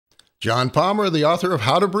John Palmer, the author of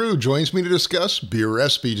How to Brew, joins me to discuss beer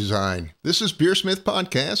recipe design. This is BeerSmith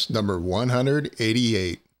Podcast number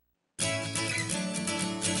 188.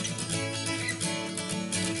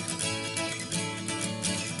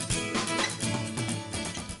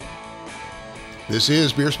 This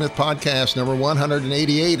is BeerSmith Podcast number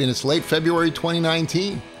 188, and it's late February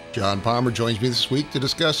 2019. John Palmer joins me this week to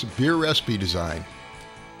discuss beer recipe design.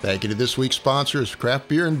 Thank you to this week's sponsors, Craft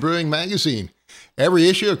Beer and Brewing Magazine. Every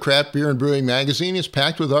issue of Craft Beer and Brewing Magazine is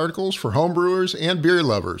packed with articles for homebrewers and beer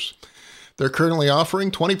lovers. They're currently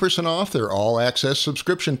offering 20% off their all-access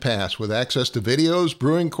subscription pass with access to videos,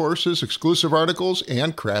 brewing courses, exclusive articles,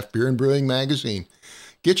 and Craft Beer and Brewing Magazine.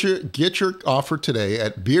 Get your offer today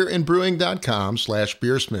at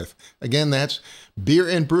beerandbrewing.com/beersmith. Again, that's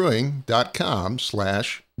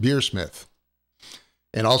beerandbrewing.com/beersmith.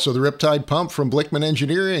 And also the Riptide Pump from Blickman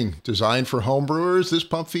Engineering. Designed for home brewers, this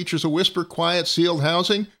pump features a whisper quiet sealed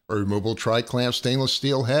housing, a removable tri-clamp stainless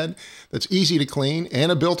steel head that's easy to clean,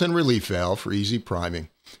 and a built-in relief valve for easy priming.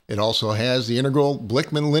 It also has the integral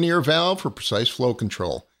Blickman linear valve for precise flow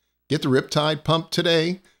control. Get the Riptide Pump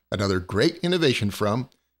today. Another great innovation from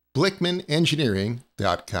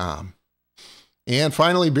BlickmanEngineering.com. And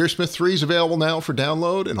finally, BeerSmith 3 is available now for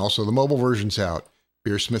download, and also the mobile version's out.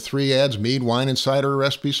 BeerSmith 3 adds mead, wine, and cider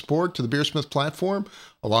recipe support to the BeerSmith platform,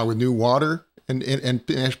 along with new water and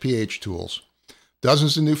SPH tools.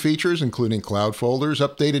 Dozens of new features, including cloud folders,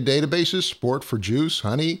 updated databases, support for juice,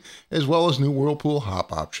 honey, as well as new Whirlpool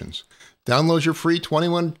hop options. Download your free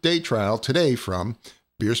 21-day trial today from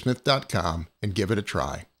beersmith.com and give it a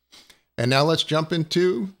try. And now let's jump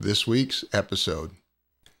into this week's episode.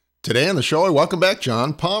 Today on the show, I welcome back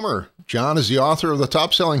John Palmer. John is the author of the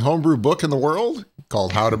top-selling homebrew book in the world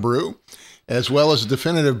called How to Brew, as well as a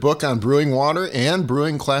definitive book on brewing water and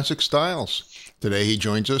brewing classic styles. Today, he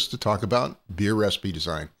joins us to talk about beer recipe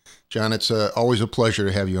design. John, it's always a pleasure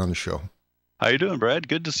to have you on the show. How you doing, Brad?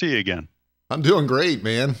 Good to see you again. I'm doing great,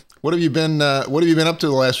 man. What have you been up to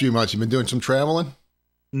the last few months? You been doing some traveling?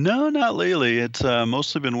 No, not lately. It's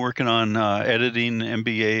mostly been working on editing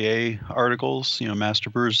MBAA articles, Master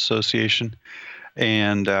Brewers Association,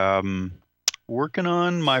 and working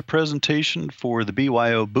on my presentation for the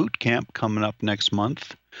BYO boot camp coming up next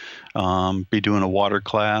month. Be doing a water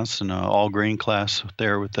class and an all-grain class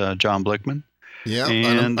there with John Blickman. Yeah,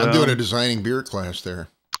 and I'm doing a designing beer class there.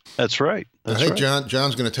 That's right. I think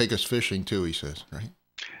John's going to take us fishing too, he says, right?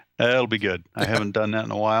 That'll be good. I haven't done that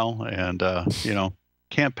in a while, and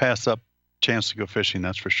can't pass up chance to go fishing,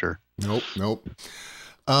 that's for sure. Nope.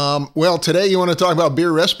 Well, today you want to talk about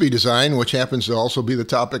beer recipe design, which happens to also be the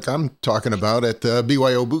topic I'm talking about at the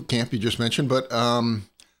BYO boot camp you just mentioned. But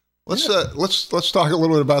let's talk a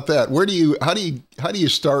little bit about that. How do you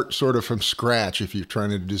start sort of from scratch if you're trying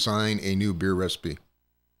to design a new beer recipe?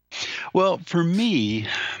 Well, for me,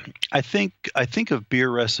 I think of beer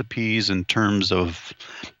recipes in terms of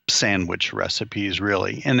sandwich recipes,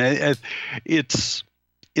 really, and it's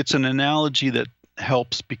an analogy that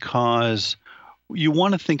helps because you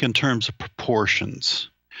want to think in terms of proportions.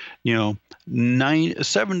 70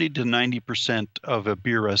 to 90% of a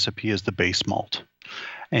beer recipe is the base malt.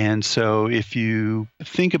 And so if you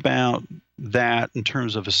think about that in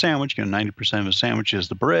terms of a sandwich, 90% of a sandwich is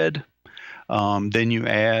the bread. Then you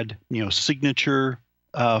add, signature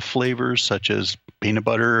flavors such as peanut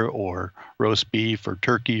butter or roast beef or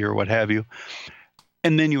turkey or what have you.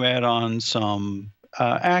 And then you add on some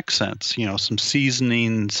accents, some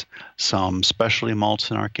seasonings, some specialty malts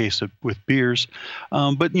in our case with beers.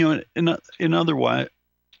 But in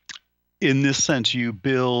this sense, you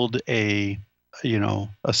build a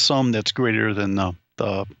sum that's greater than a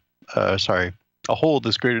whole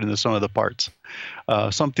that's greater than the sum of the parts.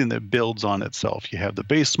 Something that builds on itself. You have the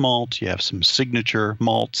base malt, you have some signature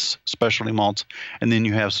malts, specialty malts, and then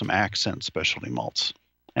you have some accent specialty malts.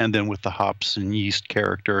 And then with the hops and yeast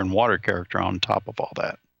character and water character on top of all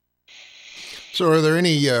that. So are there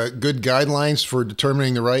any good guidelines for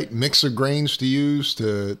determining the right mix of grains to use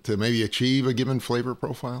to maybe achieve a given flavor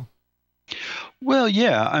profile? Well,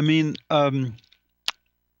 yeah. I mean, I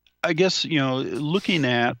guess, looking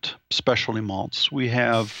at specialty malts, we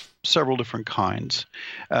have several different kinds.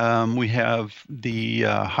 We have the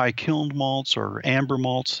high kiln malts or amber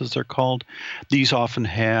malts, as they're called. These often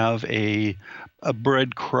have a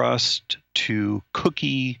bread crust to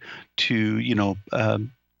cookie to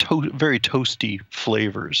very toasty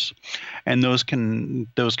flavors, and those can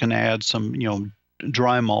add some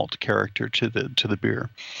dry malt character to the beer.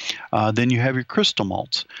 Then you have your crystal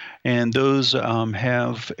malts, and those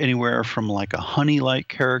have anywhere from like a honey-like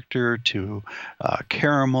character to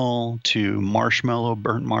caramel to marshmallow,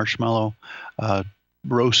 burnt marshmallow,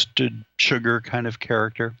 roasted sugar kind of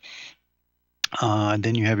character.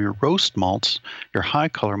 Then you have your roast malts, your high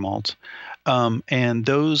color malts, and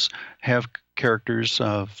those have characters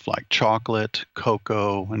of like chocolate,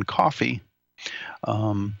 cocoa, and coffee.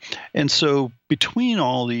 Um, and so between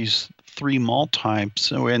all these three malt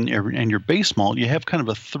types and your base malt, you have kind of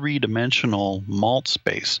a three-dimensional malt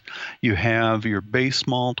space. You have your base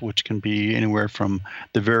malt, which can be anywhere from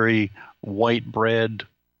the very white bread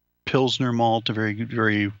Pilsner malt, a very,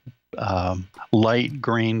 very light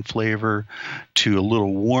grain flavor, to a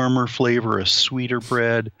little warmer flavor, a sweeter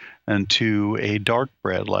bread, and to a dark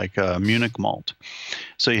bread like a Munich malt.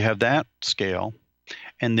 So you have that scale.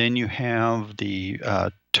 And then you have the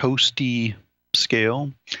toasty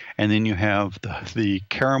scale, and then you have the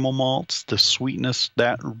caramel malts, the sweetness,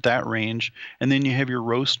 that range, and then you have your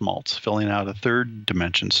roast malts filling out a third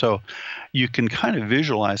dimension. So you can kind of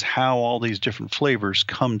visualize how all these different flavors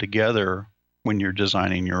come together when you're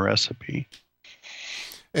designing your recipe.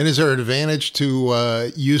 And is there an advantage to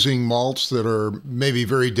using malts that are maybe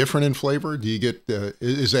very different in flavor? Do you get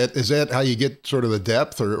is that how you get sort of the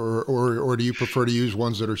depth, or do you prefer to use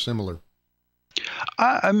ones that are similar?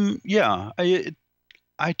 I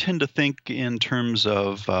tend to think in terms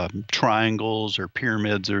of triangles or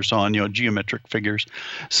pyramids or so on, geometric figures.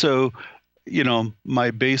 So,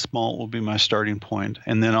 my base malt will be my starting point,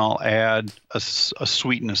 and then I'll add a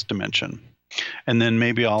sweetness dimension. And then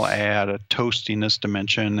maybe I'll add a toastiness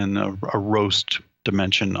dimension and a roast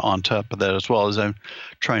dimension on top of that, as well as I'm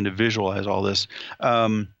trying to visualize all this.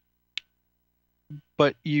 But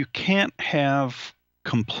you can't have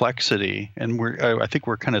complexity, and I think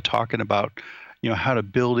we're kind of talking about, how to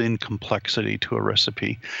build in complexity to a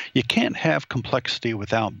recipe. You can't have complexity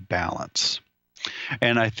without balance.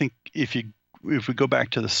 And I think if we go back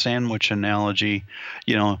to the sandwich analogy,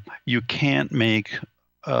 you can't make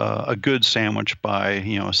a good sandwich by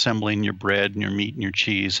assembling your bread and your meat and your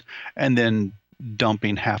cheese and then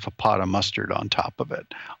dumping half a pot of mustard on top of it.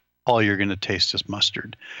 All you're going to taste is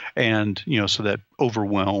mustard, and so that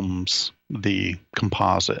overwhelms the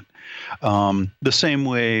composite. The same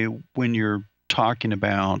way when you're talking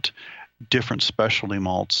about different specialty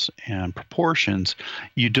malts and proportions,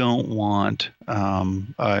 you don't want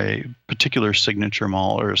a particular signature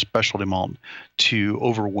malt or a specialty malt to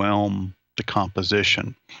overwhelm the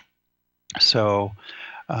composition. So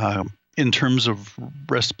in terms of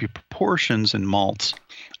recipe proportions in malts,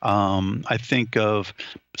 I think of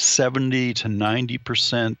 70 to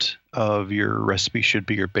 90% of your recipe should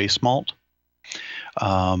be your base malt.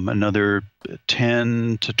 Another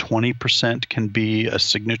 10 to 20% can be a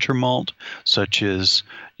signature malt, such as,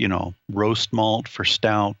 roast malt for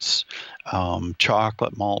stouts,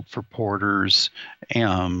 chocolate malt for porters,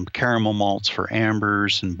 caramel malts for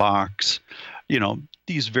ambers and bocks.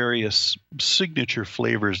 These various signature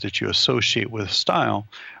flavors that you associate with style,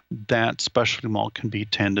 that specialty malt can be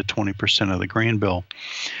 10 to 20% of the grain bill.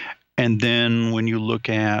 And then when you look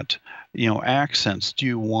at, accents, do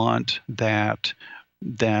you want that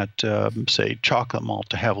say chocolate malt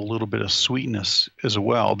to have a little bit of sweetness as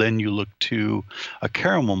well? Then you look to a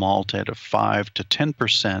caramel malt at a 5 to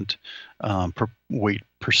 10% weight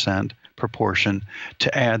percent proportion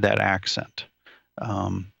to add that accent.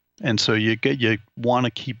 And so you want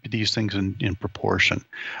to keep these things in proportion.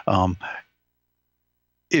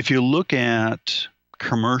 If you look at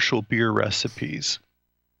commercial beer recipes,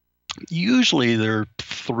 usually they're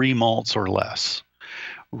 3 malts or less.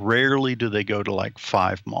 Rarely do they go to like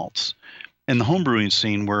 5 malts. In the homebrewing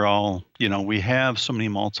scene, we're all, we have so many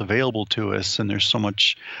malts available to us, and there's so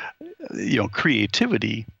much,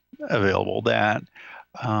 creativity available that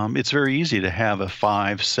it's very easy to have a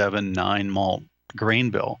 5, 7, 9 malt grain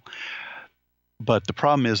bill. But the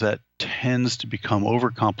problem is that tends to become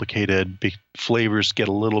overcomplicated. Flavors get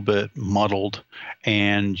a little bit muddled,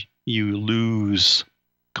 and you lose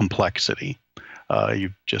complexity.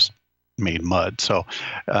 You've just made mud. So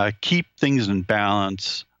keep things in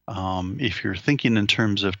balance. If you're thinking in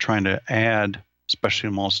terms of trying to add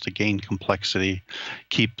specialty malts to gain complexity,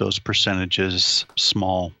 keep those percentages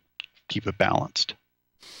small, keep it balanced.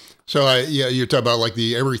 So you're talking about like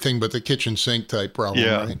the everything but the kitchen sink type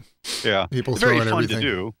problem, right? Yeah. People it's throw very in fun everything. To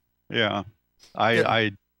do. Yeah.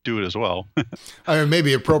 I do it as well. I mean,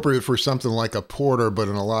 maybe appropriate for something like a porter, but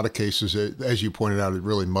in a lot of cases, as you pointed out, it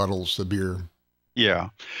really muddles the beer. Yeah.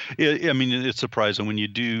 It's surprising when you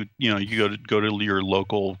do, you go to your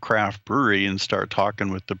local craft brewery and start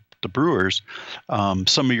talking with the brewers.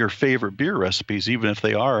 Some of your favorite beer recipes, even if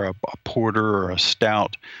they are a porter or a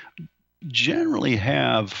stout, generally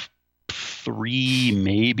have 3,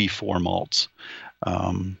 maybe 4 malts.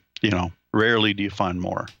 Rarely do you find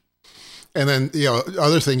more. And then,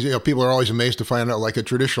 other things, people are always amazed to find out like a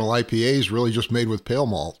traditional IPA is really just made with pale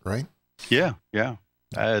malt, right? Yeah. Yeah.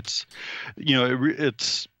 It's,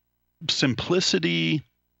 it's simplicity,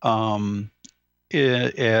 as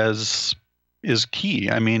is key.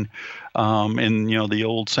 I mean, and the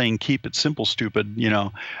old saying, keep it simple, stupid,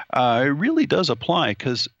 it really does apply,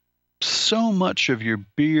 because so much of your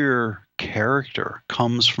beer character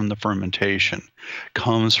comes from the fermentation,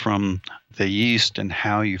 comes from the yeast and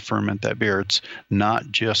how you ferment that beer. It's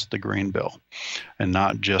not just the grain bill and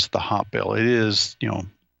not just the hop bill. It is, the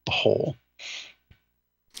whole.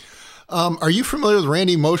 Are you familiar with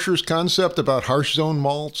Randy Mosher's concept about harsh zone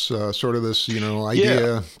malts? Sort of this,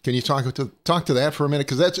 idea. Yeah. Can you talk to that for a minute?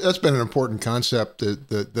 Because that's been an important concept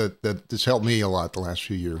that's helped me a lot the last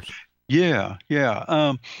few years. Yeah.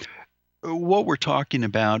 What we're talking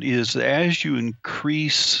about is, as you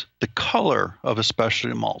increase the color of a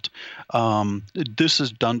specialty malt, this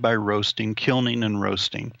is done by roasting, kilning and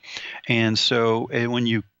roasting. And so when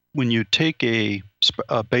you take a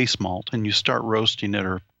base malt and you start roasting it,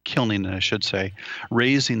 or kilning it, I should say,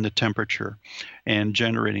 raising the temperature and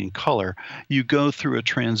generating color, you go through a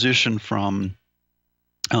transition from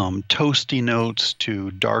toasty notes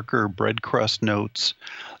to darker bread crust notes,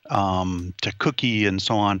 to cookie and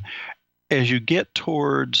so on. As you get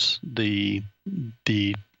towards the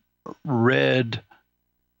red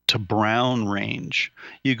to brown range,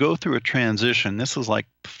 you go through a transition. This is like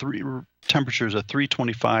temperatures of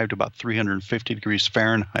 325 to about 350 degrees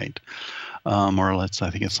Fahrenheit. Or I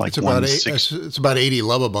think it's like it's about 80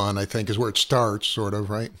 Lovibond, I think, is where it starts, sort of,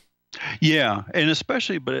 right? Yeah, and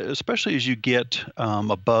especially as you get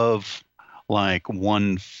above like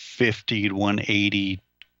 150 to 180,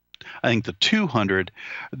 I think the 200,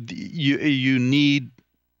 you need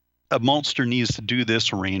a maltster needs to do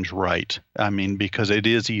this range right. I mean, because it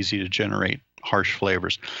is easy to generate harsh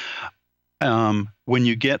flavors. When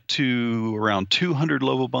you get to around 200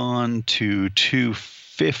 Lovibond to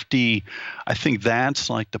 250, I think that's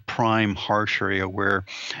like the prime harsh area where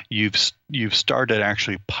you've started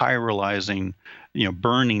actually pyrolyzing,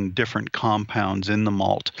 burning different compounds in the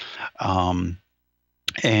malt.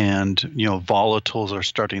 And volatiles are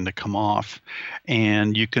starting to come off,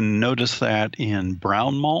 and you can notice that in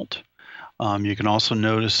brown malt. You can also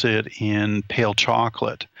notice it in pale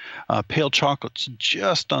chocolate. Pale chocolate's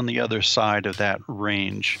just on the other side of that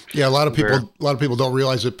range. Yeah, a lot of people don't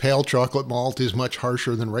realize that pale chocolate malt is much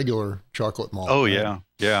harsher than regular chocolate malt. Oh, right?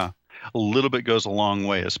 Yeah. A little bit goes a long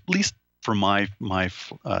way, at least for my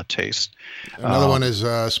taste. Another one is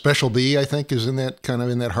Special B, I think, is in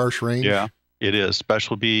that harsh range. Yeah. It is.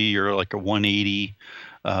 Special B, you're like a 180,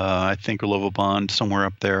 I think, a Lovibond, somewhere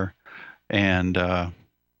up there. And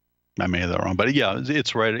I may have that wrong, but yeah,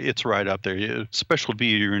 it's right up there. Special B,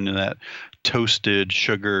 you're into that toasted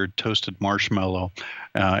sugar, toasted marshmallow,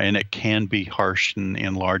 and it can be harsh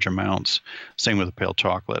in large amounts. Same with the pale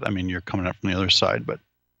chocolate. I mean, you're coming up from the other side, but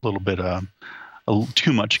a little bit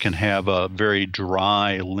too much can have a very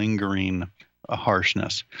dry, lingering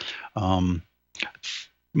harshness.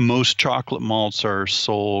 Most chocolate malts are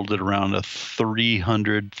sold at around a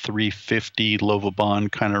 300, 350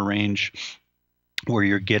 Lovibond kind of range, where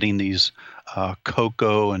you're getting these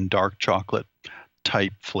cocoa and dark chocolate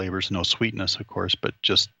type flavors. No sweetness, of course, but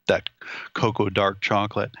just that cocoa dark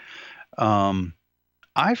chocolate.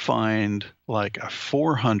 I find like a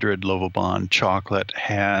 400 Lovibond chocolate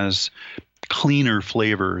has cleaner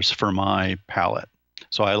flavors for my palate.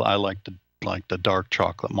 So I like the dark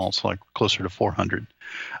chocolate malts, like closer to 400.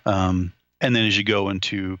 And then as you go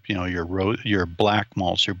into your black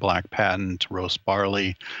malts, your black patent, roast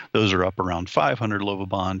barley, those are up around 500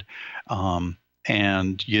 Lovibond,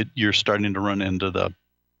 and you're starting to run into the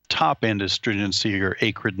top end astringency or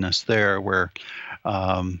acridness there, where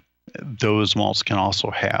those malts can also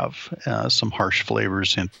have some harsh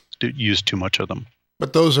flavors and use too much of them.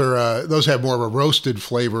 But those have more of a roasted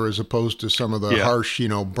flavor as opposed to some of the harsh,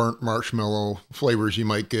 burnt marshmallow flavors you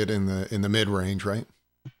might get in the mid range, right?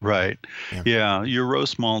 Right. Yeah. Your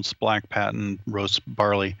roast malts, black patent, roast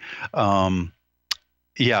barley.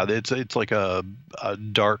 It's like a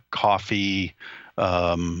dark coffee,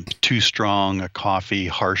 too strong a coffee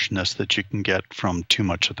harshness that you can get from too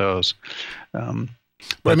much of those.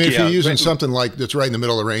 But I mean, if you're using something like that's right in the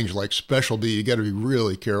middle of the range, like Special B, you got to be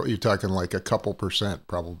really careful. You're talking like a couple percent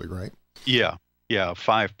probably, right? Yeah.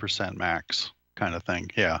 5% max kind of thing.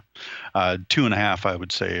 Yeah. 2.5, I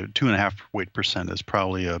would say 2.5 weight percent is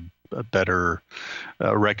probably a better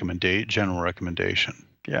general recommendation.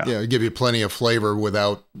 Yeah. Yeah. Give you plenty of flavor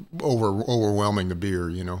without overwhelming the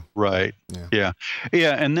beer, Right. Yeah.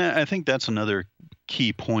 And I think that's another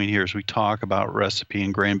key point here as we talk about recipe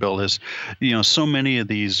and grain bill is, so many of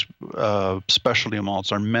these specialty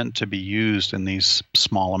malts are meant to be used in these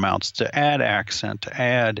small amounts to add accent, to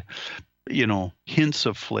add, hints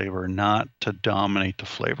of flavor, not to dominate the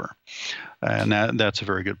flavor. And that's a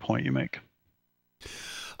very good point you make.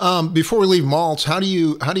 Before we leave malts, how do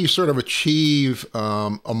you sort of achieve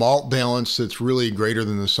a malt balance that's really greater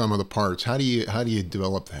than the sum of the parts? How do you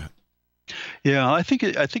develop that? Yeah, I think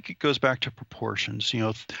it goes back to proportions.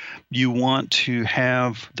 You want to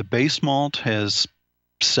have the base malt has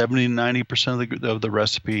 70 to 90% of the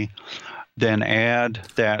recipe, then add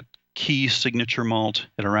that key signature malt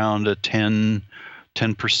at around a 10%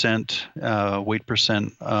 weight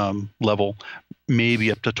percent level,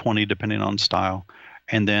 maybe up to 20 depending on style.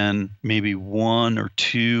 And then maybe 1 or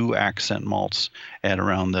 2 accent malts at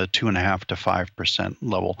around the 2.5 to 5%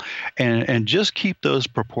 level, and just keep those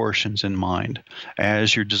proportions in mind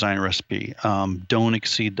as your design recipe. Don't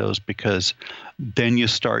exceed those, because then you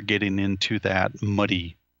start getting into that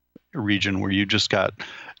muddy region where you just got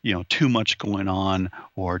too much going on,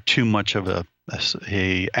 or too much of a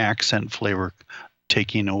accent flavor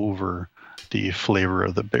taking over the flavor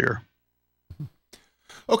of the beer.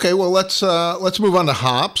 Okay, well, let's move on to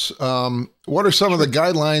hops. What are some of the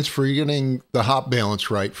guidelines for getting the hop balance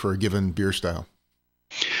right for a given beer style?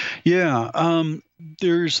 Yeah,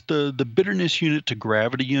 there's the bitterness unit to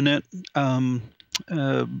gravity unit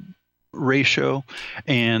ratio,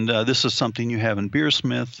 and this is something you have in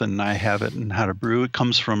BeerSmith, and I have it in How to Brew. It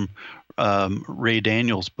comes from Ray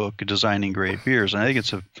Daniels' book, Designing Great Beers, and I think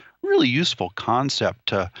it's a really useful concept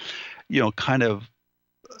to, kind of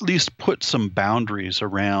at least put some boundaries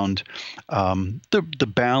around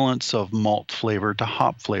the balance of malt flavor to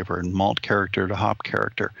hop flavor and malt character to hop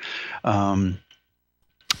character. It's and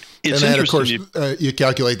then, of course, you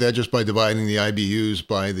calculate that just by dividing the IBUs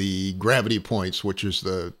by the gravity points, which is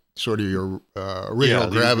the sort of your original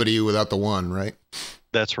gravity without the 1, right?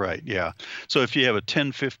 That's right, yeah. So if you have a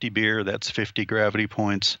 1050 beer, that's 50 gravity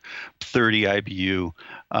points, 30 IBU,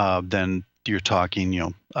 then you're talking,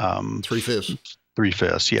 3/5.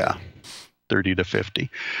 3/5, yeah, 30 to 50.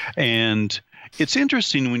 And it's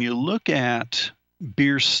interesting when you look at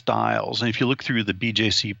beer styles, and if you look through the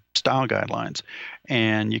BJC style guidelines,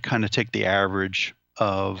 and you kind of take the average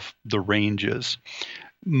of the ranges,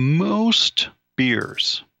 most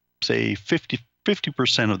beers, say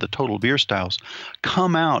 50% of the total beer styles,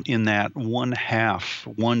 come out in that 1/2,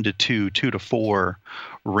 1 to 2, 2 to 4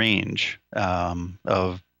 range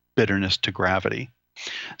of bitterness to gravity.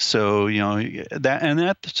 So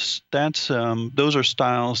that's those are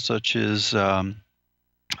styles such as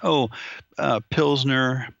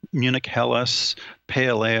Pilsner, Munich Helles,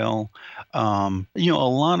 Pale Ale. A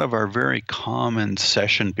lot of our very common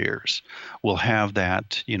session beers will have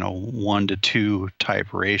that 1 to 2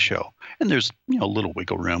 type ratio, and there's a little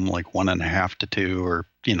wiggle room, like 1.5 to 2, or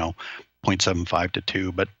 0.75 to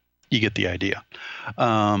 2, but you get the idea.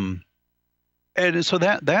 And so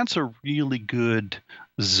that's a really good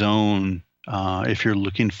zone if you're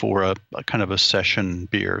looking for a kind of a session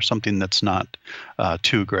beer, something that's not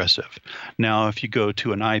too aggressive. Now, if you go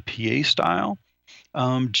to an IPA style,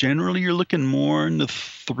 generally you're looking more in the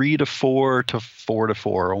 3 to 4 to 4 to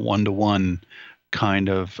 4, a 1 to 1 kind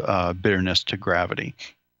of bitterness to gravity.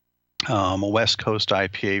 A West Coast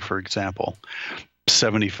IPA, for example,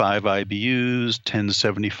 75 IBUs, 10 to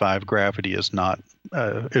 75 gravity is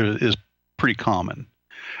pretty common.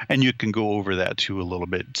 And you can go over that too a little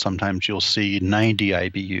bit. Sometimes you'll see 90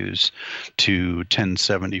 IBUs to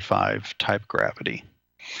 1075 type gravity.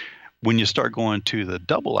 When you start going to the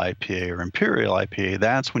double IPA or Imperial IPA,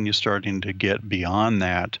 that's when you're starting to get beyond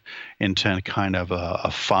that into kind of a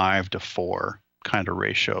 5 to 4 kind of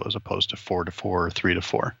ratio, as opposed to 4 to 4 or 3 to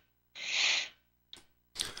 4.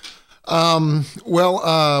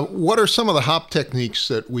 What are some of the hop techniques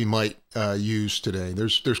that we might use today?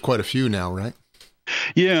 There's quite a few now, right?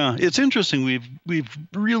 Yeah, it's interesting. We've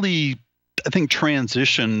really, I think,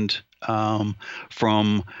 transitioned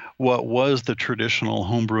from what was the traditional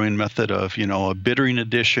homebrewing method of, a bittering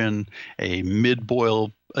addition, a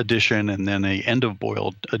mid-boil addition, and then a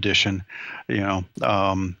end-of-boil addition, kind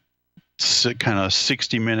of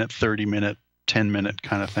 60-minute, 30-minute, 10-minute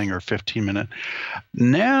kind of thing, or 15-minute.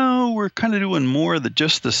 Now we're kind of doing more than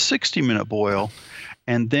just the 60-minute boil,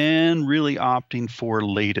 and then really opting for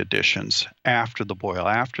late additions after the boil.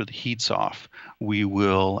 After the heat's off, we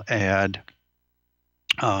will add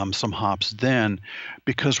some hops then,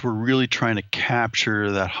 because we're really trying to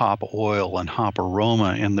capture that hop oil and hop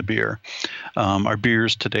aroma in the beer. Our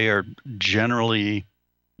beers today are generally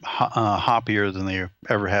hoppier than they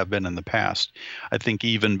ever have been in the past. I think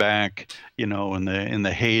even back, in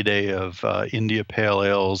the heyday of India Pale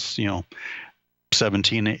Ales,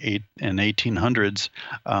 17 and 1800s,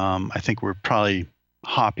 I think we're probably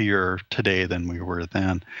hoppier today than we were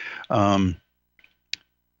then. And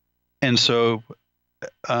so,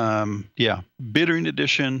 bittering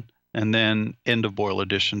edition and then end of boil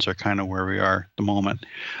editions are kind of where we are at the moment.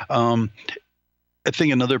 I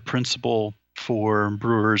think another principle for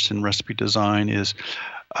brewers in recipe design is,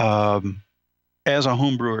 as a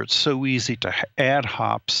home brewer, it's so easy to add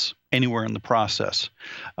hops anywhere in the process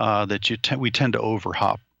that we tend to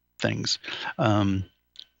overhop things.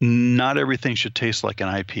 Not everything should taste like an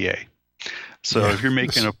IPA. So if you're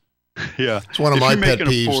making it's one of my pet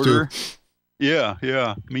peeves too.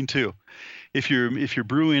 Yeah, me too. If you're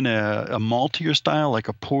brewing a maltier style like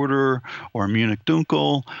a porter or a Munich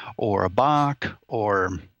Dunkel or a Bock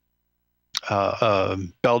or a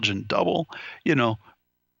Belgian double,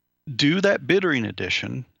 do that bittering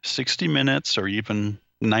edition, 60 minutes or even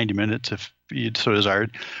 90 minutes if you so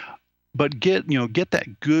desired. But get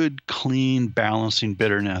that good, clean, balancing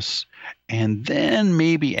bitterness, and then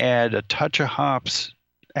maybe add a touch of hops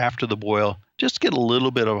after the boil. Just get a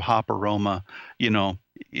little bit of hop aroma,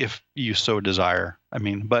 if you so desire.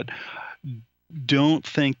 But don't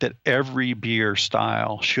think that every beer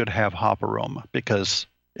style should have hop aroma, because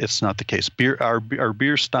it's not the case. Our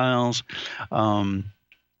beer styles,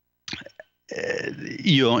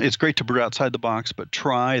 it's great to brew outside the box, but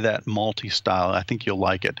try that malty style. I think you'll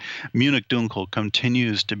like it. Munich Dunkel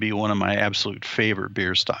continues to be one of my absolute favorite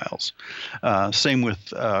beer styles. Same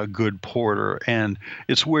with good porter, and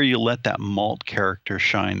it's where you let that malt character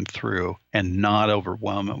shine through and not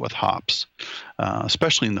overwhelm it with hops,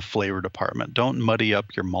 especially in the flavor department. Don't muddy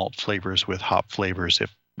up your malt flavors with hop flavors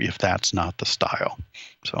if that's not the style.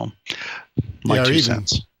 So, my 2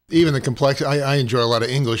 cents. Even the complexity, I enjoy a lot of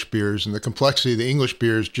English beers, and the complexity of the English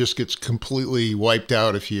beers just gets completely wiped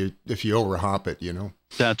out if you overhop it,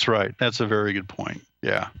 That's right. That's a very good point.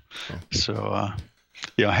 Yeah. So,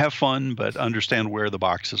 have fun, but understand where the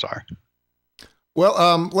boxes are.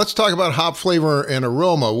 Well, let's talk about hop flavor and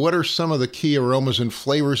aroma. What are some of the key aromas and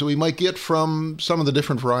flavors that we might get from some of the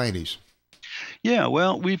different varieties? Yeah,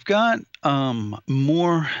 well, we've got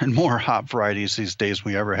more and more hop varieties these days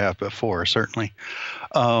than we ever have before, certainly.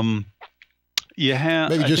 You have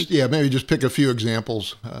maybe just pick a few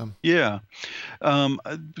examples.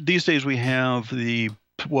 These days we have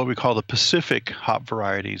what we call the Pacific hop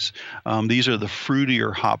varieties. These are the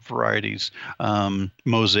fruitier hop varieties.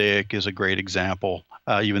 Mosaic is a great example,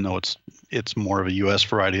 even though it's more of a U.S.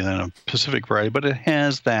 variety than a Pacific variety, but it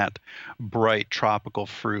has that bright tropical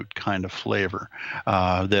fruit kind of flavor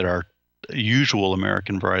that our usual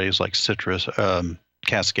American varieties like Citrus,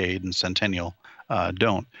 Cascade, and Centennial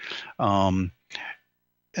don't. And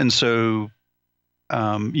so,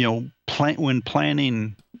 when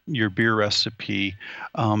planning your beer recipe,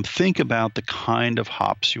 think about the kind of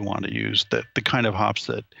hops you want to use, the kind of hops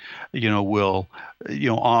that will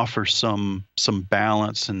offer some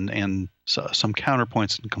balance and some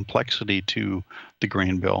counterpoints and complexity to the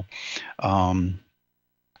grain bill.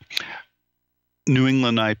 New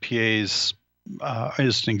England IPAs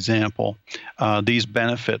is an example. These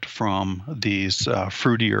benefit from these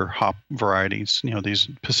fruitier hop varieties, these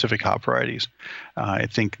Pacific hop varieties. I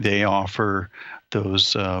think they offer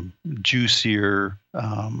those juicier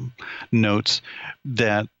notes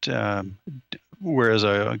that, whereas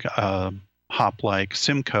a hop like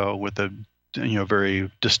Simcoe with a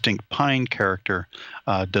very distinct pine character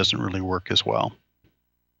doesn't really work as well.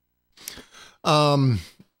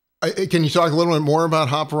 Can you talk a little bit more about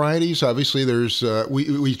hop varieties? Obviously, there's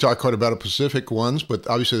we talk quite about Pacific ones, but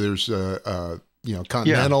obviously there's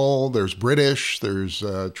continental, there's British, there's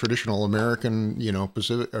traditional American,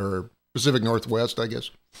 Pacific or Pacific Northwest, I guess.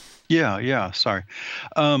 Yeah. Sorry.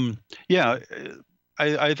 When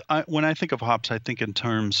I think of hops, I think in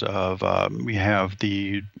terms of we have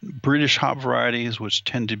the British hop varieties, which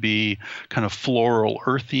tend to be kind of floral,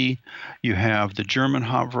 earthy. You have the German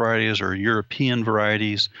hop varieties or European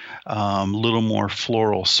varieties, a little more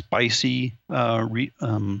floral, spicy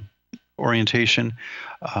orientation.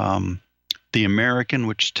 The American,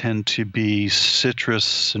 which tend to be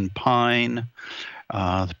citrus and pine.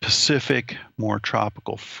 The Pacific, more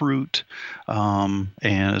tropical fruit, and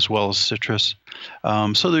as well as citrus.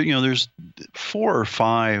 So there's 4 or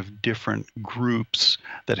 5 different groups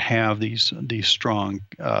that have these strong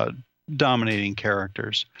dominating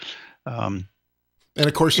characters. And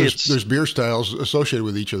of course, there's beer styles associated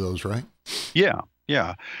with each of those, right? Yeah.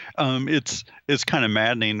 Yeah. It's kind of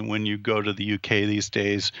maddening when you go to the UK these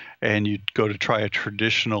days and you go to try a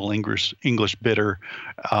traditional English bitter,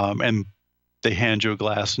 and they hand you a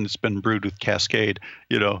glass and it's been brewed with Cascade.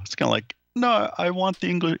 It's kind of like, no, I want the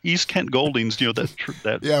English East Kent Goldings.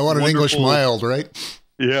 That Yeah, I want an English wonderful, mild, right?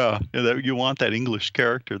 yeah, that you want that English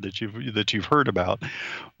character that you've heard about.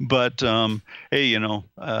 But hey,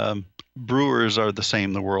 brewers are the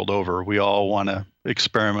same the world over. We all want to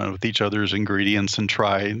experiment with each other's ingredients and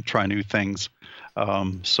try new things.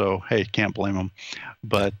 So hey, can't blame them.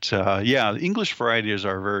 But yeah, English varieties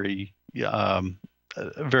are very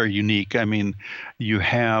unique. I mean, you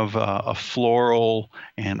have a floral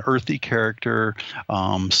and earthy character,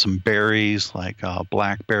 some berries like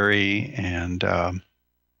blackberry and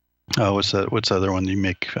what's the other one you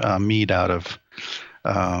make mead out of?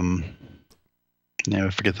 I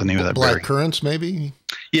forget the name of that Black berry. currants, maybe?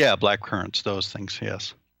 Yeah, black currants, those things,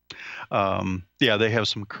 yes. Yeah, they have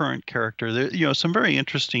some currant character. There, some very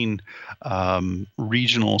interesting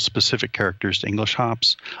regional specific characters to English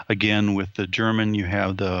hops. Again, with the German, you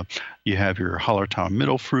have your Hallertau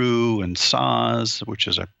Mittelfrüh and Saaz, which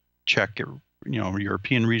is a Czech,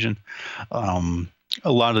 European region.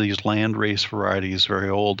 A lot of these land race varieties, very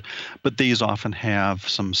old, but these often have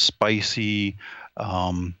some spicy,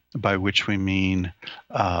 by which we mean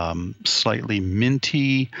slightly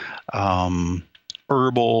minty,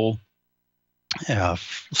 herbal,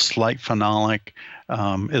 slight phenolic,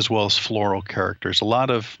 as well as floral characters. A lot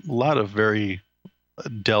of very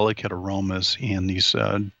delicate aromas in these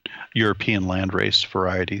European landrace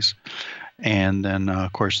varieties, and then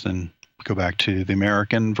of course go back to the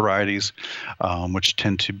American varieties, which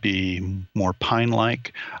tend to be more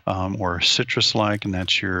pine-like or citrus-like, and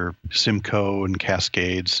that's your Simcoe and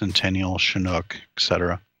Cascade, Centennial, Chinook,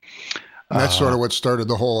 etc. And that's sort of what started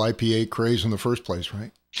the whole IPA craze in the first place,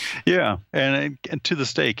 right? Yeah, and to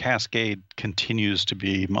this day, Cascade continues to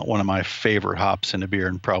be one of my favorite hops in a beer,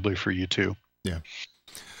 and probably for you too. Yeah.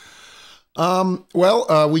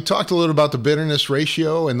 Well, we talked a little about the bitterness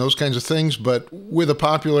ratio and those kinds of things, but with the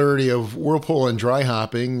popularity of whirlpool and dry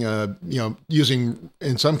hopping, using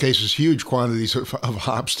in some cases huge quantities of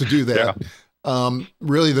hops to do that,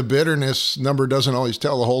 really the bitterness number doesn't always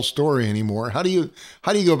tell the whole story anymore. How do you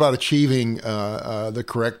go about achieving the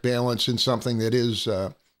correct balance in something that is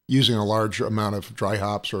using a large amount of dry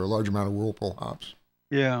hops or a large amount of whirlpool hops?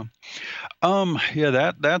 Yeah,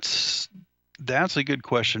 that's a good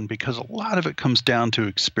question, because a lot of it comes down to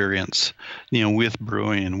experience, with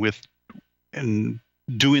brewing and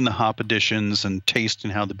doing the hop additions and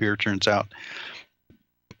tasting how the beer turns out.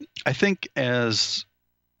 I think as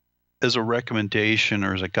a recommendation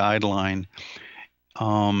or as a guideline,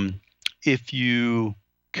 if you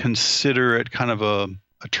consider it kind of a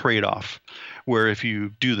trade-off, where if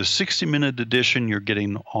you do the 60-minute addition, you're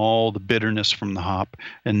getting all the bitterness from the hop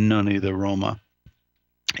and none of the aroma.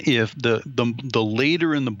 If the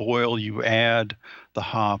later in the boil you add the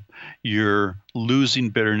hop, you're losing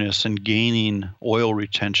bitterness and gaining oil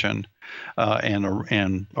retention,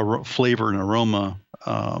 and flavor and aroma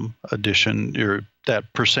addition.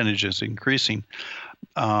 That percentage is increasing.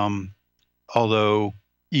 Although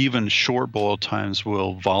even short boil times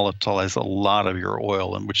will volatilize a lot of your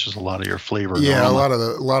oil, and which is a lot of your flavor. Yeah, a lot of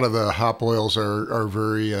the hop oils are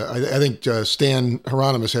very. I think Stan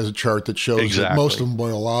Hieronymus has a chart that shows that most of them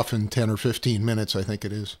boil off in 10 or 15 minutes. I think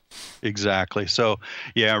it is. Exactly. So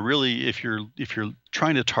yeah, really, if you're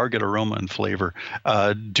trying to target aroma and flavor,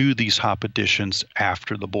 do these hop additions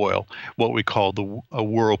after the boil, what we call a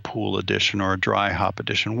whirlpool addition or a dry hop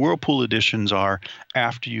addition. Whirlpool additions are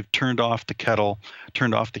after you've turned off the kettle,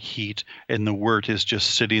 turned off the heat, and the wort is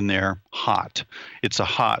just sitting there hot. It's a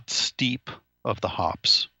hot steep of the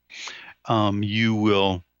hops. You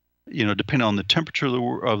will, depending on the temperature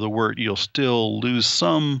of the wort, you'll still lose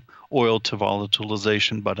some oil to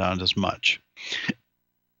volatilization, but not as much.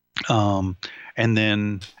 And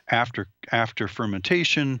then after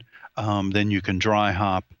fermentation, then you can dry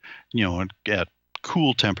hop, at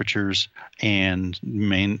cool temperatures and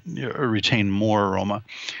retain more aroma.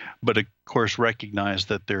 But of course, recognize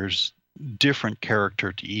that there's different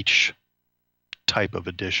character to each type of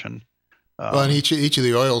addition. Well, and each of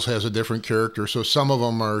the oils has a different character. So some of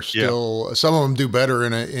them are still, some of them do better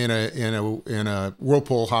in a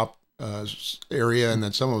whirlpool hop area, and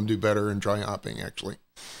then some of them do better in dry hopping, actually.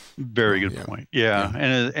 Very good point. Yeah.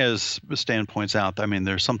 And as Stan points out, I mean,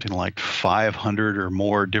 there's something like 500 or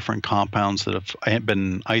more different compounds that have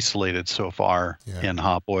been isolated so far in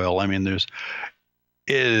hop oil. I mean, it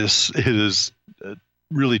is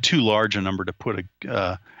really too large a number to put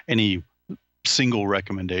any single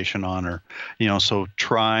recommendation on, or so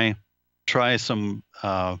try try some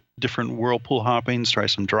different whirlpool hoppings, try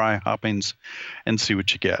some dry hoppings, and see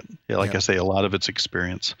what you get. Yeah, like I say, a lot of it's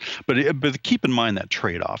experience. But keep in mind that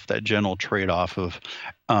trade-off, that general trade-off of,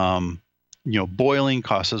 boiling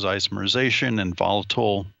causes isomerization and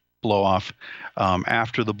volatile blow-off.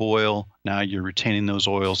 After the boil, now you're retaining those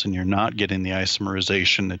oils and you're not getting the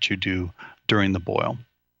isomerization that you do during the boil.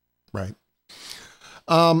 Right.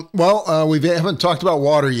 We haven't talked about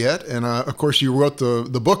water yet, and of course you wrote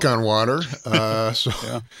the book on water.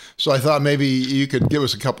 So I thought maybe you could give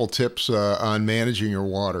us a couple tips on managing your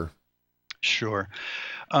water. Sure.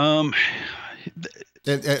 And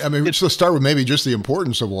I mean, let's start with maybe just the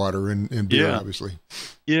importance of water in beer, obviously.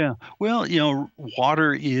 Yeah. Well,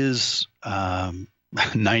 water is 90%,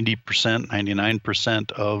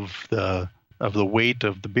 99% of the weight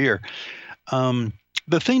of the beer.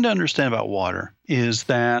 The thing to understand about water is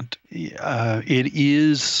that it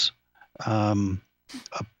is a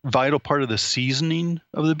vital part of the seasoning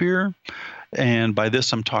of the beer. And by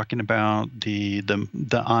this, I'm talking about the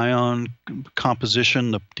ion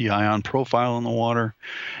composition, the ion profile in the water,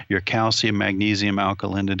 your calcium, magnesium,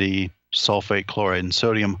 alkalinity, sulfate, chloride, and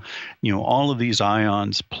sodium. All of these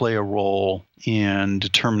ions play a role in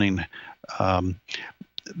determining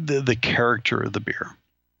the character of the beer.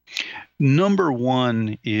 Number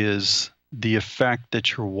one is the effect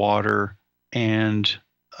that your water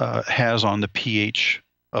has on the pH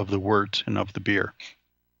of the wort and of the beer.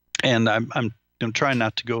 And I'm trying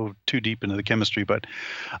not to go too deep into the chemistry, but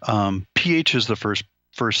pH is the first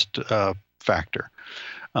factor.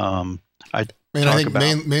 I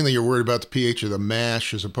think mainly you're worried about the pH of the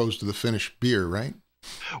mash as opposed to the finished beer, right?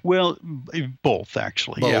 Well, both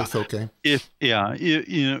actually. Both, okay.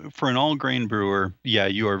 For an all-grain brewer,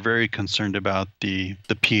 you are very concerned about the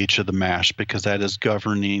pH of the mash because that is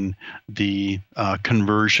governing the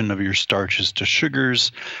conversion of your starches to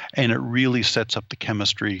sugars, and it really sets up the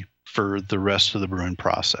chemistry for the rest of the brewing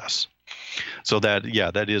process. So that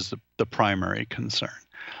is the primary concern.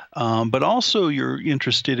 But also you're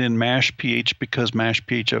interested in mash pH because mash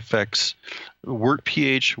pH affects wort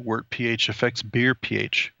pH affects beer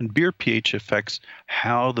pH, and beer pH affects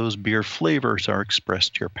how those beer flavors are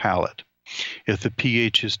expressed to your palate. If the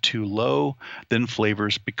pH is too low, then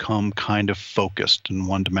flavors become kind of focused and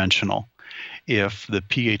one-dimensional. If the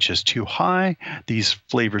pH is too high, these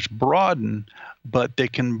flavors broaden, but they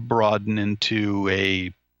can broaden into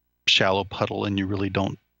a shallow puddle and you really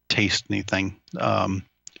don't taste anything.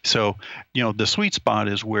 So, the sweet spot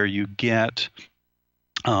is where you get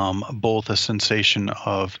both a sensation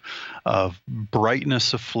of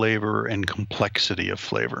brightness of flavor and complexity of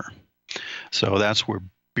flavor. So that's where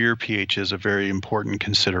beer pH is a very important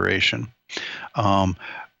consideration.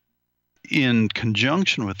 In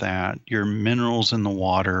conjunction with that, your minerals in the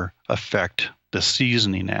water affect the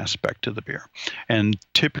seasoning aspect of the beer. And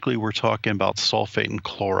typically we're talking about sulfate and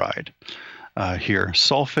chloride. Here,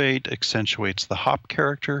 sulfate accentuates the hop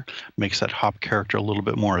character, makes that hop character a little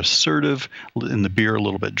bit more assertive, in the beer a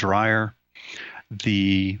little bit drier.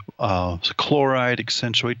 The chloride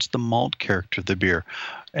accentuates the malt character of the beer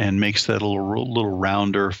and makes that a little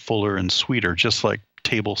rounder, fuller, and sweeter, just like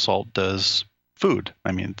table salt does food.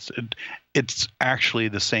 I mean, it's actually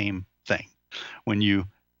the same thing. When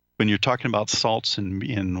you're talking about salts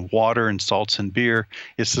in water and salts in beer,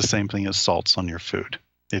 it's the same thing as salts on your food.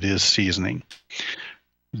 It is seasoning.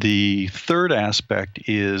 The third aspect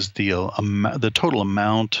is the total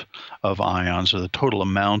amount of ions or the total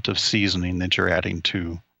amount of seasoning that you're adding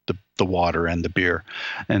to the water and the beer.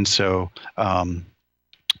 And so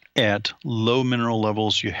at low mineral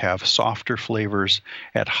levels, you have softer flavors.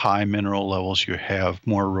 At high mineral levels, you have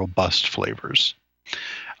more robust flavors.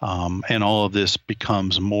 And all of this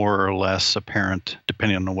becomes more or less apparent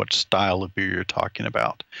depending on what style of beer you're talking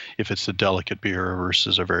about, if it's a delicate beer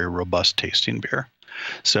versus a very robust tasting beer.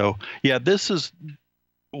 So,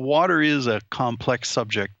 water is a complex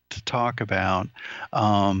subject to talk about,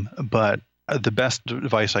 but the best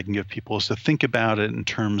advice I can give people is to think about it in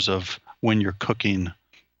terms of when you're cooking,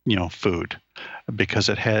 food, because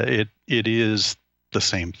it is the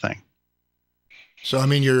same thing. So, I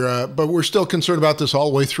mean, but we're still concerned about this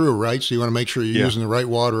all the way through, right? So you want to make sure you're using the right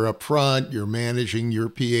water up front, you're managing your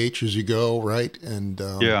pH as you go, right? And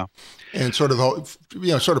and sort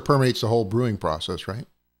of permeates the whole brewing process, right?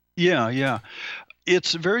 Yeah.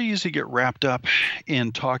 It's very easy to get wrapped up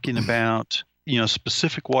in talking about,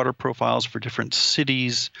 specific water profiles for different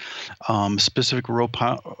cities, specific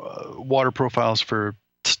water profiles for,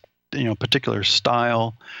 particular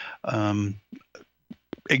style.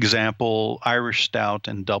 Example, Irish Stout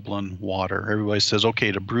and Dublin water. Everybody says,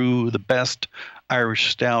 okay, to brew the best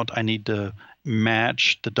Irish Stout, I need to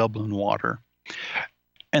match the Dublin water.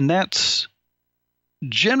 And that's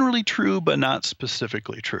generally true, but not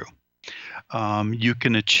specifically true. You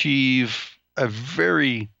can achieve a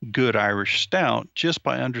very good Irish stout just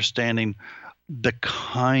by understanding the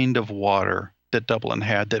kind of water that Dublin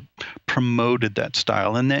had that promoted that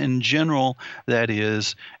style. And then in general, that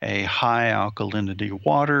is a high alkalinity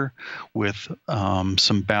water with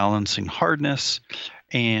some balancing hardness,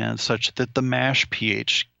 and such that the mash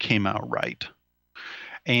pH came out right.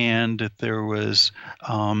 And that there was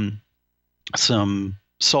some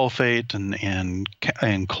sulfate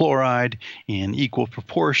and chloride in equal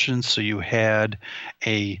proportions, so you had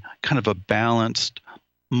a kind of a balanced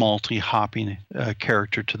malty hopping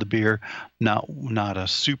character to the beer, not a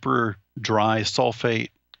super dry sulfate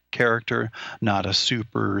character, not a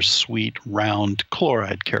super sweet round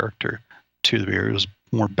chloride character to the beer. It was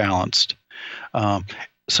more balanced.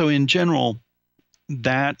 So in general,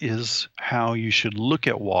 that is how you should look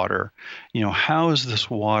at water. How is this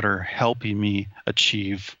water helping me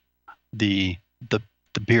achieve the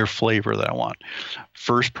beer flavor that I want?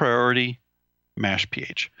 First priority, mash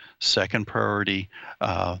pH. Second priority,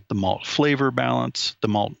 the malt flavor balance, the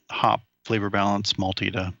malt hop flavor balance,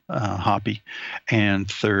 malty to hoppy. And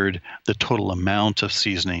third, the total amount of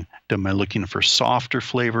seasoning. Am I looking for softer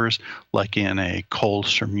flavors, like in a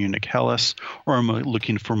Kolsch or Munich Helles, or am I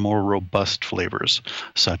looking for more robust flavors,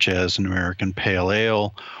 such as an American Pale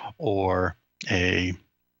Ale or a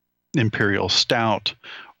Imperial Stout,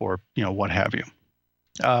 or what have you?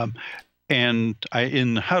 And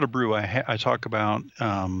in How to Brew, I talk about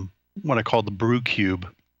what I call the brew cube.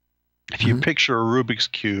 If you picture a Rubik's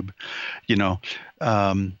Cube, residual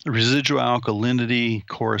alkalinity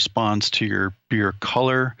corresponds to your beer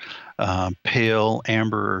color, pale,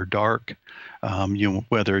 amber, or dark.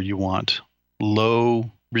 Whether you want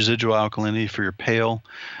low residual alkalinity for your pale,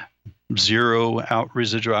 zero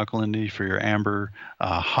residual alkalinity for your amber,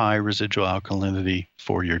 high residual alkalinity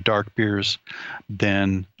for your dark beers,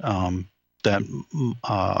 then that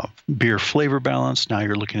beer flavor balance. Now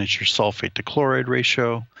you're looking at your sulfate to chloride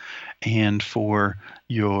ratio, and for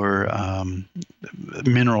your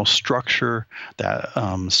mineral structure, that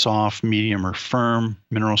soft, medium, or firm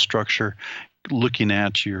mineral structure, looking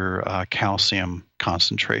at your calcium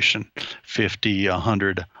concentration, 50,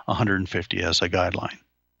 100, 150 as a guideline.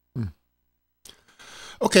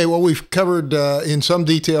 Okay, well, we've covered in some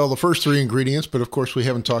detail the first three ingredients, but of course we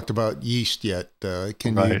haven't talked about yeast yet.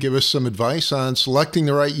 Can you give us some advice on selecting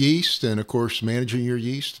the right yeast and, of course, managing your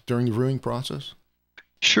yeast during the brewing process?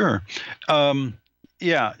 Sure.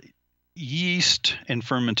 Yeast and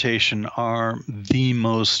fermentation are the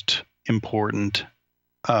most important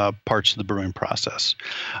parts of the brewing process.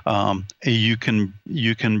 You can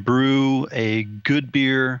brew a good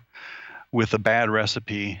beer with a bad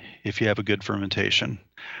recipe if you have a good fermentation.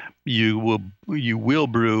 You will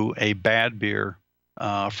brew a bad beer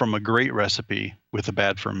from a great recipe with a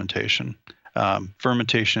bad fermentation.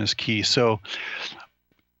 Fermentation is key. So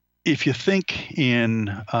if you think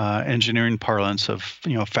in engineering parlance of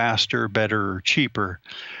faster, better, or cheaper,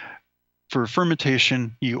 for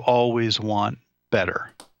fermentation you always want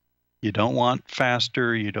better. You don't want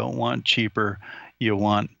faster, you don't want cheaper, you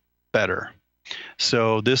want better.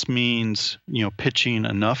 So this means pitching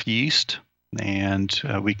enough yeast, and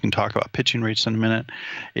we can talk about pitching rates in a minute.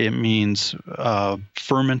 It means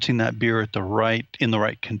fermenting that beer in the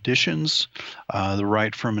right conditions, the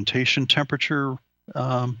right fermentation temperature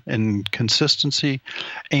and consistency,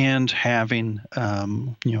 and having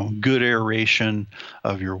good aeration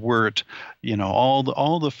of your wort.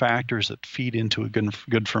 All the factors that feed into a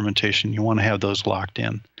good fermentation. You want to have those locked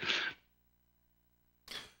in.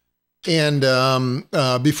 And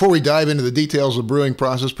before we dive into the details of the brewing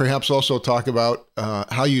process, perhaps also talk about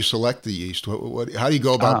how you select the yeast. How do you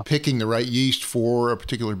go about picking the right yeast for a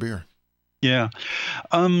particular beer? Yeah.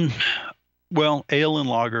 Well, ale and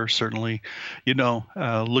lager, certainly,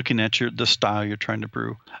 looking at the style you're trying to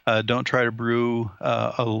brew. Don't try to brew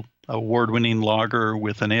a award-winning lager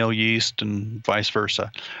with an ale yeast and vice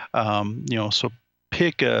versa. So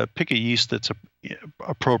pick a yeast that's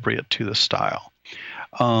appropriate to the style.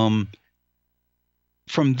 From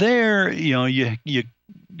there,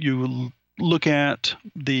 you look at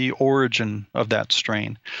the origin of that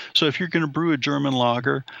strain. So if you're going to brew a German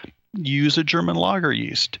lager, use a German lager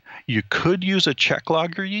yeast. You could use a Czech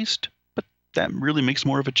lager yeast, but that really makes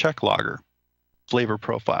more of a Czech lager flavor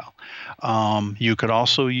profile. You could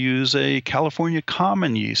also use a California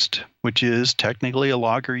common yeast, which is technically a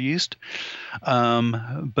lager yeast,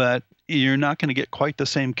 but you're not going to get quite the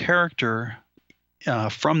same character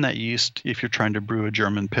from that yeast if you're trying to brew a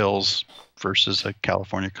German Pils versus a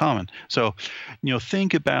California common. So,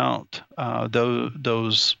 think about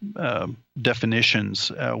those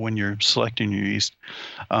definitions when you're selecting your yeast.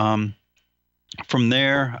 From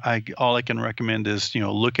there, all I can recommend is,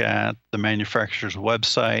 look at the manufacturer's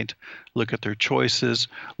website, look at their choices,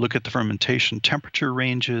 look at the fermentation temperature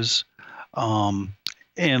ranges,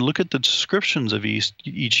 and look at the descriptions of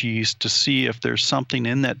each yeast to see if there's something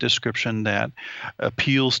in that description that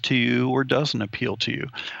appeals to you or doesn't appeal to you.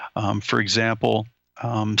 For example,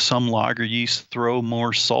 some lager yeasts throw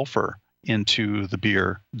more sulfur into the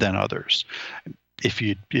beer than others. If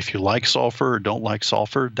you like sulfur or don't like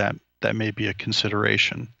sulfur, that may be a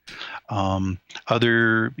consideration.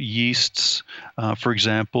 Other yeasts, for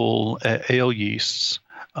example, ale yeasts,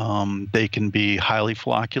 they can be highly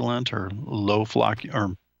flocculent or lower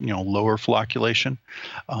flocculation,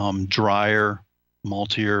 drier,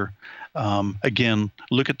 maltier. Again,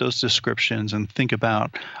 look at those descriptions and think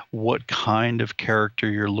about what kind of character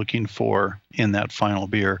you're looking for in that final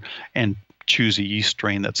beer, and choose a yeast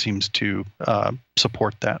strain that seems to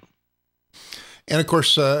support that. And of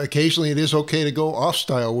course, occasionally it is okay to go off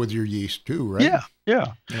style with your yeast too, right?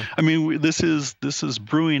 Yeah. I mean, this is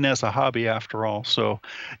brewing as a hobby after all. So,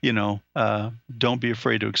 don't be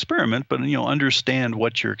afraid to experiment, but understand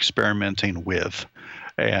what you're experimenting with,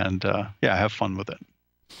 and have fun with it.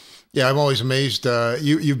 Yeah, I'm always amazed.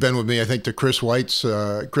 You've been with me, I think, to Chris White's.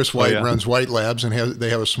 Chris White runs White Labs, and they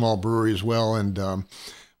have a small brewery as well. And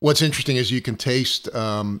what's interesting is you can taste.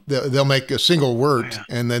 They'll make a single wort,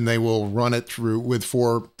 and then they will run it through with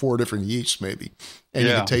four different yeasts, maybe, and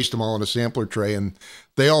you can taste them all in a sampler tray, and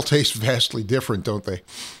they all taste vastly different, don't they?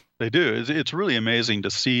 They do. It's really amazing to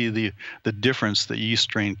see the difference the yeast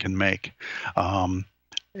strain can make.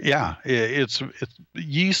 It's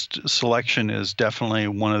yeast selection is definitely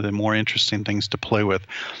one of the more interesting things to play with.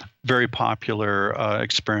 Very popular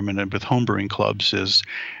experiment with homebrewing clubs is,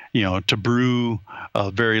 to brew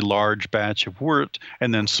a very large batch of wort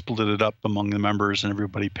and then split it up among the members, and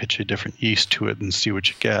everybody pitch a different yeast to it and see what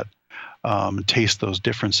you get. Taste those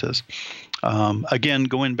differences. Again,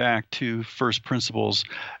 going back to first principles,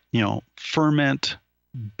 ferment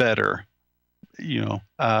better.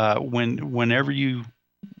 Whenever you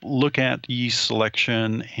look at yeast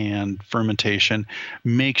selection and fermentation,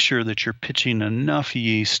 make sure that you're pitching enough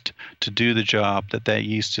yeast to do the job, that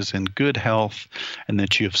yeast is in good health, and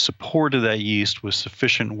that you have supported that yeast with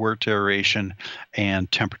sufficient wort aeration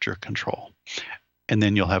and temperature control. And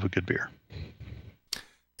then you'll have a good beer.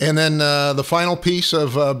 And then the final piece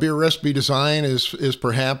of beer recipe design is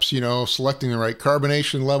perhaps, selecting the right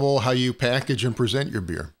carbonation level, how you package and present your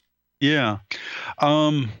beer. Yeah.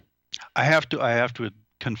 I have to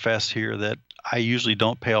confess here that I usually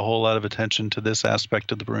don't pay a whole lot of attention to this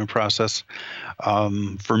aspect of the brewing process.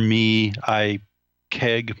 For me, I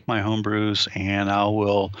keg my home brews, and I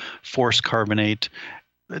will force carbonate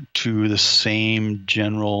to the same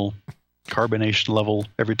general carbonation level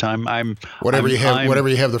every time. Whatever you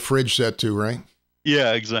have the fridge set to, right?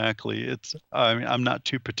 Yeah, exactly. I'm not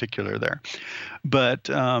too particular there, but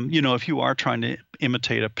if you are trying to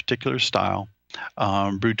imitate a particular style,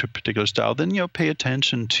 brewed to a particular style, then pay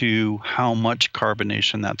attention to how much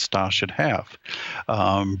carbonation that style should have.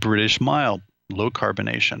 British mild, low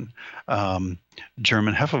carbonation.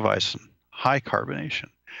 German Hefeweizen, high carbonation.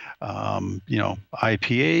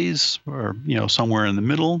 IPAs, or somewhere in the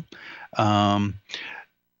middle.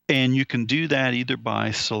 And you can do that either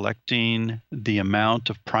by selecting the amount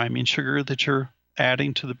of priming sugar that you're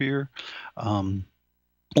adding to the beer,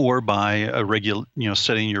 or by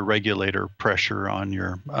setting your regulator pressure on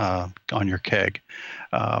your keg.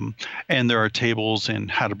 And there are tables in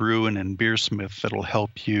How to Brew and in BeerSmith that'll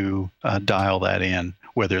help you dial that in,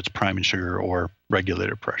 whether it's priming sugar or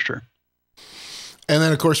regulator pressure. And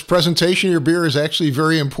then, of course, presentation of your beer is actually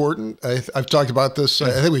very important. I've talked about this.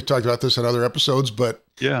 I think we've talked about this in other episodes, but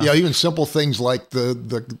even simple things like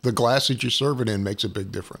the glass that you serve it in makes a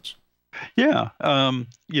big difference. Yeah.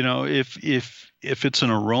 If it's an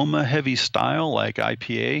aroma heavy style like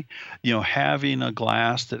IPA, having a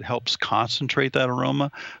glass that helps concentrate that aroma.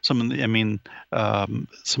 Some of these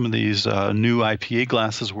new IPA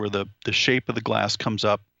glasses where the shape of the glass comes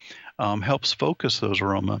up helps focus those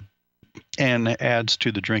aroma and adds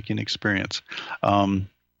to the drinking experience.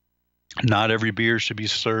 Not every beer should be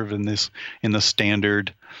served in the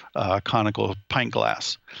standard conical pint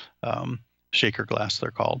glass, shaker glass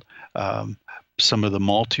they're called. Some of the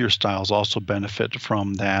maltier styles also benefit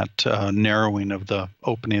from that narrowing of the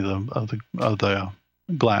opening of the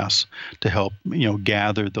glass to help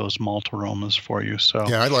gather those malt aromas for you. So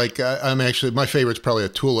yeah, my favorite's probably a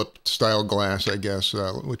tulip style glass, I guess,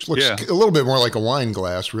 which looks a little bit more like a wine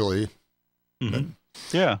glass, really. Mm-hmm.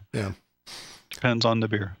 Yeah. Yeah. Depends on the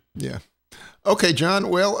beer. Yeah. Okay, John.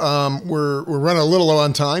 Well, we're running a little low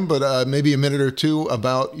on time, but maybe a minute or two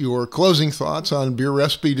about your closing thoughts on beer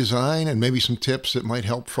recipe design and maybe some tips that might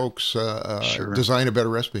help folks Sure. design a better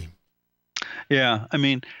recipe. Yeah. I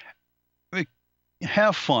mean,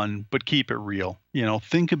 have fun, but keep it real.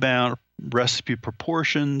 Think about recipe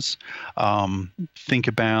proportions. Think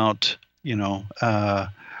about,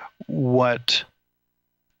 what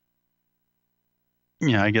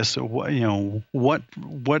I guess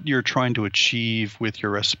what you're trying to achieve with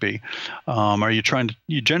your recipe. Are you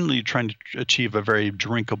generally trying to achieve a very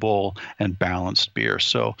drinkable and balanced beer?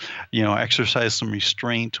 So, exercise some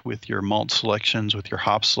restraint with your malt selections, with your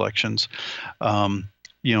hop selections.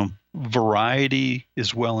 Variety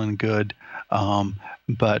is well and good,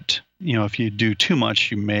 but if you do too much,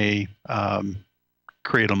 you may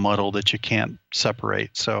create a muddle that you can't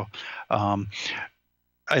separate. So.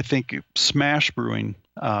 I think smash brewing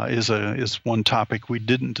is one topic we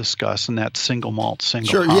didn't discuss, and that's single malt,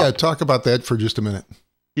 single hop. Yeah. Talk about that for just a minute.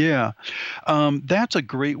 Yeah, that's a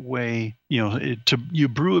great way. You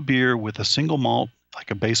brew a beer with a single malt, like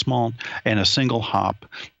a base malt, and a single hop,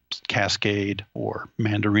 Cascade or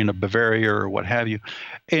Mandarina Bavaria or what have you,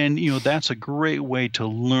 and that's a great way to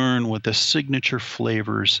learn what the signature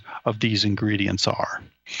flavors of these ingredients are.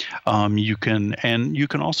 You can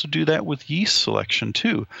also do that with yeast selection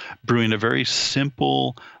too, brewing a very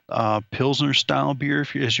simple Pilsner style beer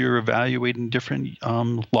as you're evaluating different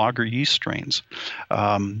lager yeast strains.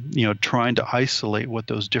 Trying to isolate what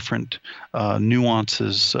those different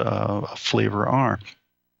nuances of flavor are.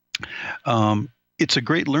 It's a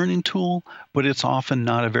great learning tool, but it's often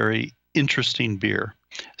not a very interesting beer.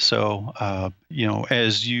 So,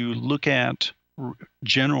 as you look at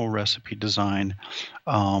general recipe design,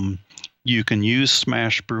 you can use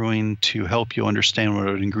smash brewing to help you understand what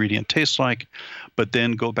an ingredient tastes like, but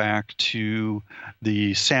then go back to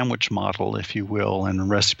the sandwich model, if you will, and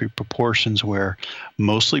recipe proportions where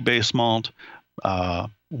mostly base malt,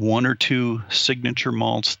 one or two signature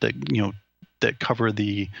malts that cover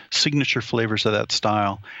the signature flavors of that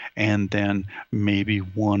style, and then maybe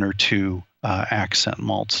one or two accent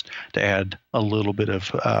malts to add a little bit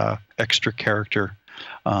of extra character.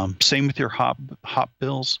 Same with your hop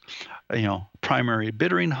bills, primary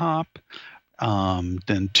bittering hop,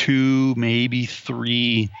 then two, maybe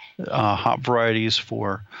three hop varieties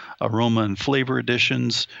for aroma and flavor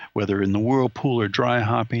additions, whether in the whirlpool or dry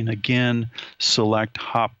hopping. Again, select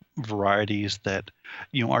hop varieties that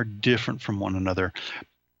are different from one another.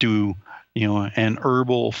 Do an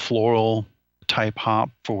herbal floral type hop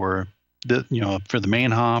for the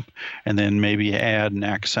main hop, and then maybe add an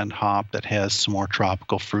accent hop that has some more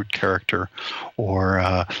tropical fruit character,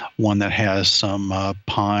 or one that has some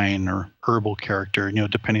pine or herbal character,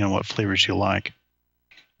 depending on what flavors you like.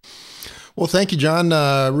 Well, thank you, John.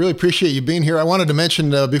 Really appreciate you being here. I wanted to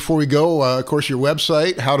mention before we go, of course, your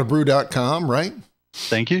website, howtobrew.com, right?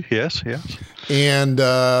 Thank you. Yes. And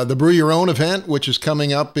the Brew Your Own event, which is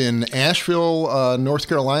coming up in Asheville, North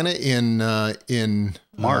Carolina in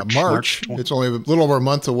March. It's only a little over a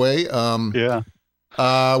month away. Yeah.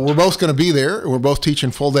 We're both going to be there. We're both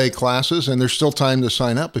teaching full day classes, and there's still time to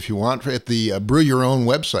sign up if you want at the Brew Your Own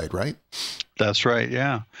website, right? That's right.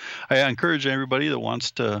 Yeah. I encourage everybody that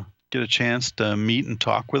wants to get a chance to meet and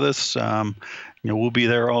talk with us. We'll be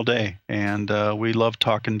there all day, and we love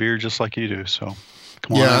talking beer just like you do. So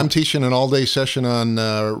come on. Yeah, I'm teaching an all-day session on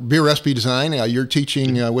beer recipe design. You're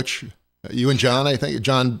teaching which you and John, I think,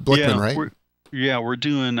 John Blickman, right? We're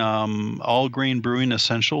doing all grain brewing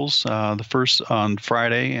essentials the first on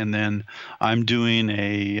Friday, and then I'm doing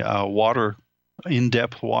a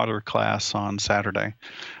in-depth water class on Saturday.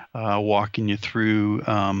 Walking you through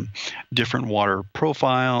different water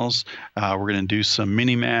profiles. We're going to do some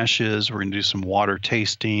mini mashes. We're going to do some water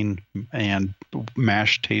tasting and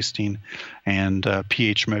mash tasting and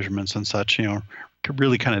pH measurements and such,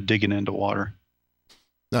 really kind of digging into water.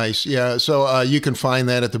 Nice. Yeah. So you can find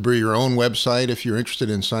that at the Brew Your Own website if you're interested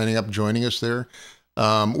in signing up, joining us there.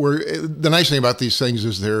 The nice thing about these things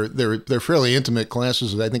is they're fairly intimate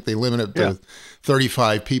classes. I think they limit it to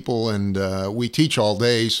 35 people, and we teach all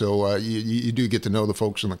day, so you do get to know the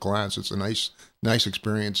folks in the class. It's a nice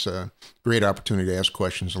experience, great opportunity to ask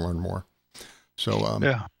questions and learn more. So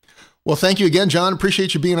well, thank you again, John.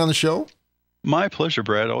 Appreciate you being on the show. My pleasure,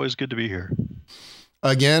 Brad. Always good to be here.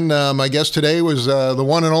 Again, my guest today was the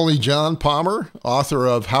one and only John Palmer, author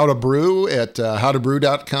of How to Brew at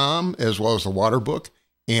howtobrew.com, as well as the Water Book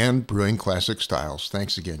and Brewing Classic Styles.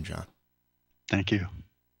 Thanks again, John. Thank you.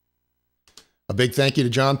 A big thank you to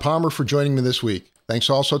John Palmer for joining me this week. Thanks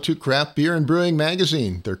also to Craft Beer and Brewing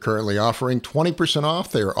Magazine. They're currently offering 20% off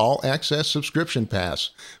their all-access subscription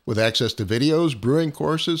pass with access to videos, brewing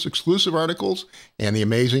courses, exclusive articles, and the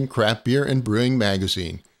amazing Craft Beer and Brewing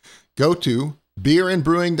Magazine. Go to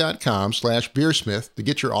beerandbrewing.com/BeerSmith to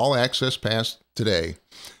get your all-access pass today.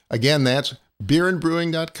 Again, that's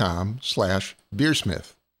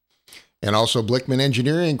beerandbrewing.com/BeerSmith. And also Blickman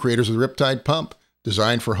Engineering, creators of the Riptide Pump.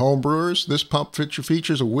 Designed for home brewers, this pump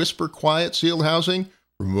features a whisper quiet sealed housing,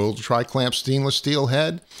 removable tri-clamp stainless steel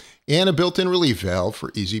head, and a built-in relief valve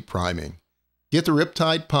for easy priming. Get the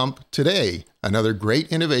Riptide Pump today. Another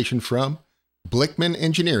great innovation from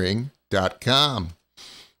BlickmanEngineering.com.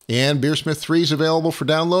 And BeerSmith 3 is available for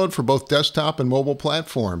download for both desktop and mobile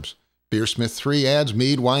platforms. BeerSmith 3 adds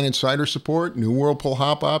mead, wine, and cider support, new Whirlpool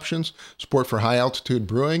hop options, support for high-altitude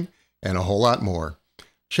brewing, and a whole lot more.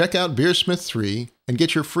 Check out BeerSmith 3 and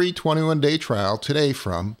get your free 21-day trial today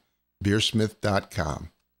from BeerSmith.com.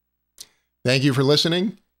 Thank you for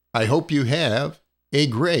listening. I hope you have a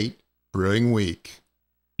great brewing week.